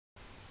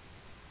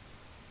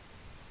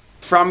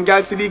From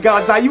girls to the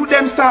Gaza, you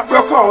them start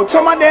broke out.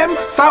 Some of them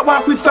start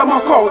walk with some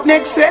out.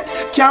 Next set,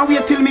 can't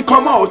wait till me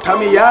come out. And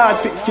me hard,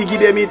 figure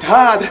them it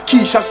hard.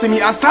 Keisha see me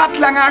and start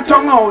lang her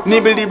tongue out.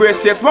 Nibble the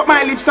breast, yes, but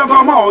my lips don't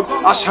come out.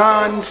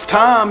 Ashan,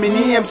 Star, me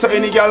name, so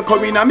any girl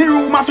come in and me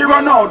room if you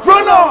run out.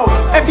 Run out!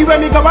 Everywhere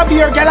me go a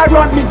beer, girl I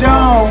run me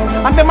down.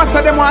 And them a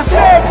say them want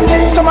sex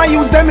me. Some a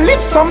use them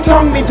lips, some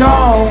tongue me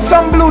down.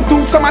 Some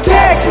Bluetooth, some a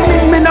text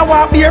me. Me now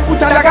walk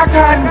barefoot like a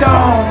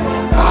condom.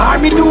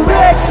 Me do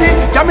Rexy,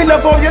 yeah me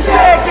love how you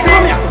sexy.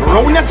 Come here,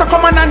 round yes to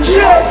come on and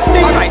dress me.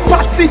 Alright,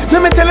 Patsy,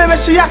 let me tell her when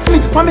she asks me.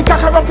 When me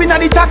cock her up inna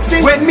the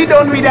taxi. When me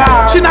done with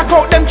her, she knock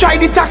out them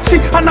try the taxi.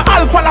 And the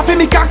alcohol off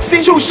me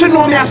coxy. She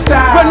know me a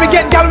star. When we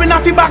get gal we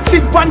not fi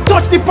backseat. One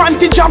touch the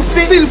panty jump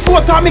see. Still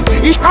photo me,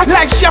 it hot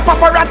like she a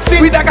paparazzi.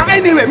 We da go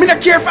anyway, me no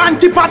care for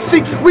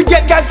anti-patsy. We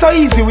get gal so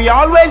easy, we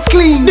always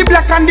clean. The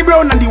black and the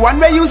brown and the one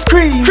where you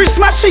scream. Chris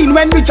machine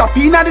when we drop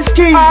inna the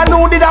scheme. All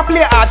know did I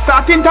play hard,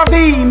 start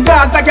intervene.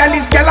 Cause the gal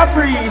is gal a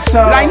priest.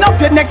 Line up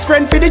your next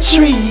friend for the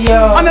tree,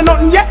 yo. And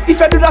nothing yet if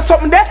you do that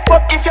something there.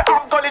 But if you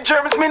have gully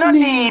germs, me no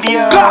need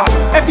you.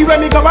 Everywhere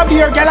me go a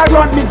beer, girl I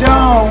run me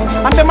down.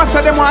 And them a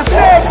say them want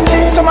sex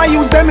me. Some a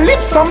use them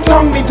lips, some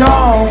tongue me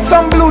down.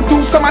 Some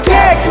Bluetooth, some a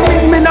text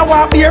me. Me now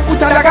walk barefoot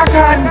like a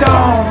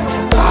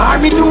condom.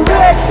 Me do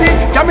Rexy,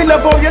 yeah me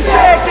love how you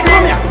sexy.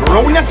 Come here,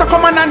 round yes to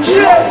come on and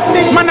dress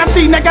me. Man I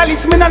see nigga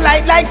list me no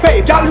like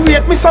paper. Y'all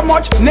rate me so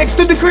much next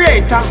to the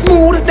creator.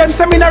 Smooth, them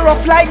say me no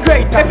rough like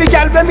greater. Every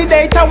girl when me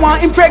date I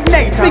want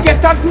impregnate her. Me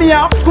get as me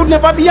off, could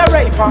never be a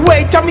raper.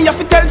 Wait till me have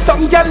to tell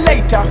some girl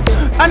later.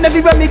 And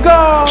everywhere me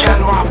go,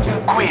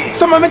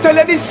 some of me tell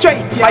her this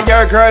straight, yeah.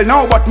 Your girl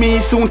know but me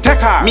soon take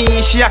her. Me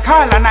she a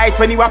call a night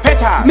when you a pet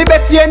her. Me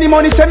bet you any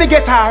money say me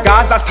get her.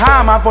 Gaza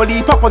star my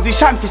volley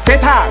proposition fi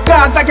set her.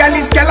 Gaza girl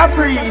is girl a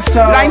priest.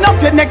 Line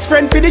up your next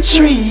friend for the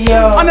tree,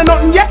 yo. And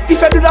nothing yet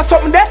if you do that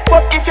something there.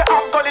 But if you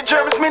have gully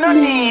germs me no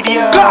need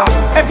you.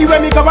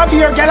 Everywhere me go a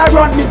beer girl I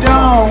run me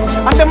down.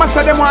 And them a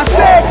say them want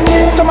sex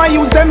me. Some a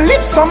use them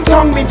lips, some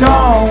tongue me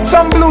down.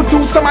 Some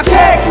Bluetooth, some a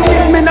text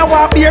me. Me now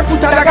walk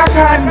barefoot like a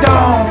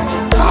condom.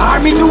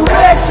 Me do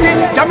Rexy,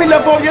 yeah me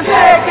love how you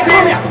sexy.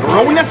 Come here,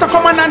 round yes to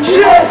come on and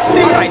dress me.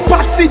 Alright,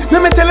 Patsy,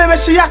 let me tell her when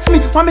she asks me.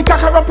 When me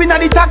cock her up inna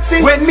the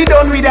taxi. When me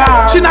done with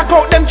her, she knock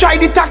out them try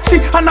the taxi.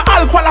 And the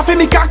alcohol off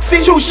me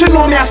coxy. She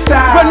know me a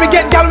star. When we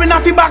get gal we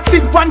not fi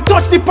backseat. One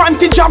touch the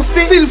panty jump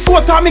see. Still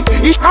photo me,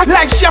 it hot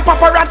like she a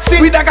paparazzi.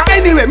 We da go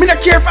anyway, me no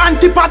care for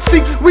anti-patsy.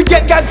 We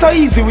get gal so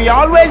easy, we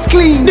always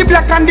clean. The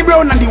black and the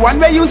brown and the one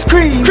where you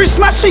scream. Chris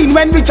machine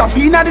when we jump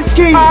inna the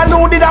scheme. All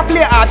know did I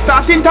play hard,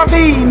 start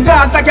intervene.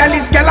 Cause the gal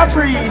is gal a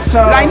priest.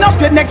 Line up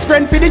your next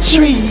friend for the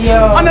tree,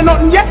 yo. And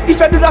nothing yet if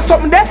you do that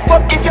something there.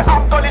 But if you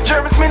have gully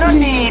germs, me no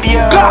need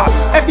you. Cause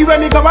everywhere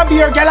me go a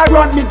beer, girl I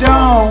run me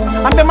down.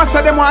 And them a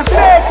say them want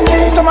sex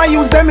me. Some a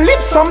use them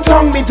lips, some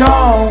tongue me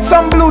down.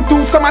 Some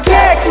Bluetooth, some a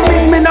text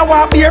me. Me now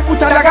walk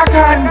barefoot like a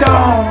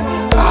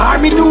condom.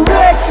 Me do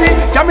Rexy,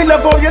 yeah me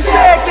love how you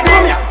sexy.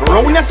 Come here,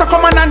 round yes to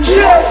come on and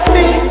dress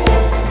me.